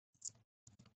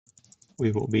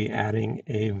we will be adding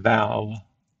a valve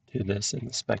to this in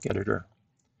the spec editor.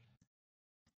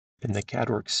 In the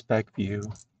CadWorx Spec view,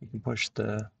 you can push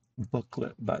the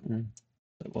booklet button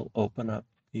that will open up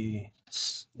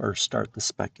or start the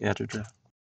spec editor.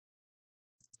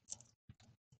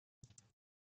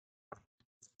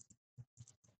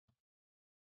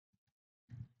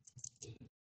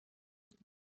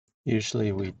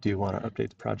 Usually we do want to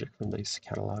update the project from this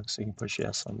catalog, so you can push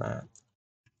yes on that.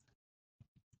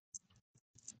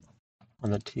 On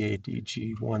the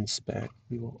TADG1 spec,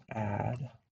 we will add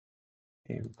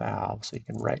a valve, so you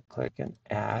can right click and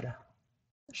add.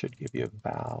 It should give you a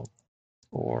valve,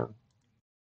 or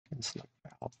you can select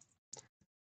valve.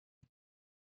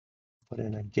 Put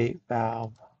in a gate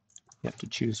valve. You have to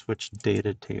choose which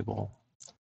data table.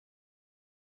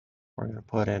 We're going to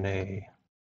put in a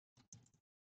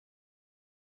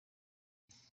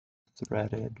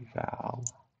threaded valve,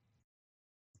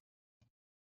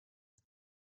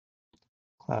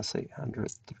 class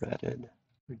 800 threaded,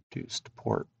 reduced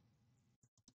port.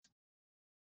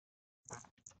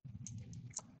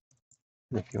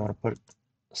 And if you want to put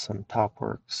some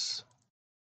TopWorks,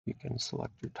 you can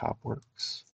select your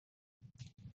TopWorks.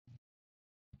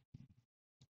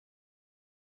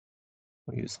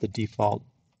 We'll use the default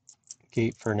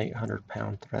gate for an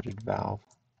 800-pound threaded valve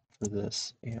for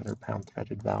this 800-pound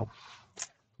threaded valve.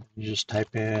 You just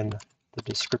type in the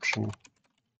description.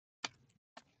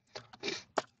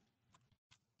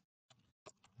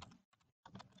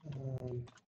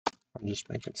 I'm just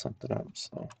making something up,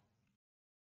 so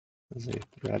this is a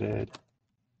threaded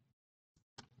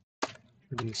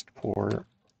reduced port.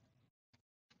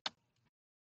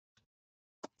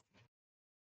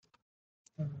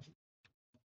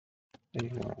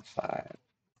 A15.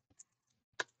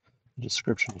 The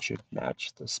description should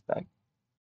match the spec.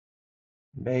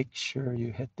 Make sure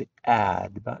you hit the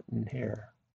add button here.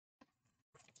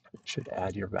 It should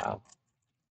add your valve.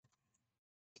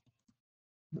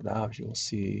 The valves, you'll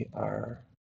see our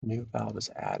new valve is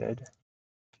added.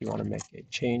 If you want to make a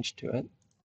change to it,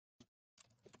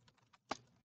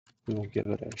 we will give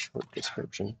it a short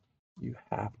description. You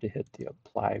have to hit the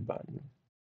apply button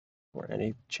for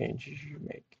any changes you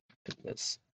make in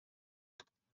this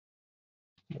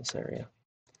area.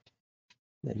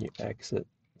 Then you exit,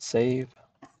 save,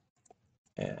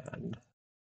 and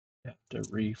you have to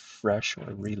refresh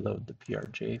or reload the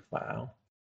PRJ file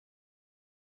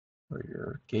for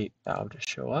your gate valve to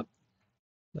show up.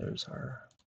 There's our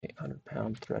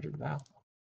 800-pound threaded valve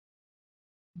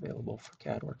available for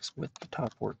CadWorx with the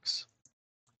TopWorks.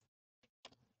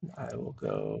 I will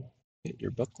go get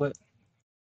your booklet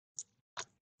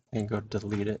and go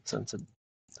delete it since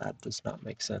that does not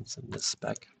make sense in this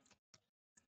spec.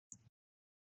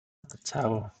 That's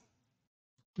how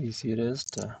easy it is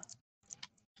to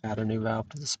add a new valve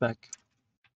to the spec.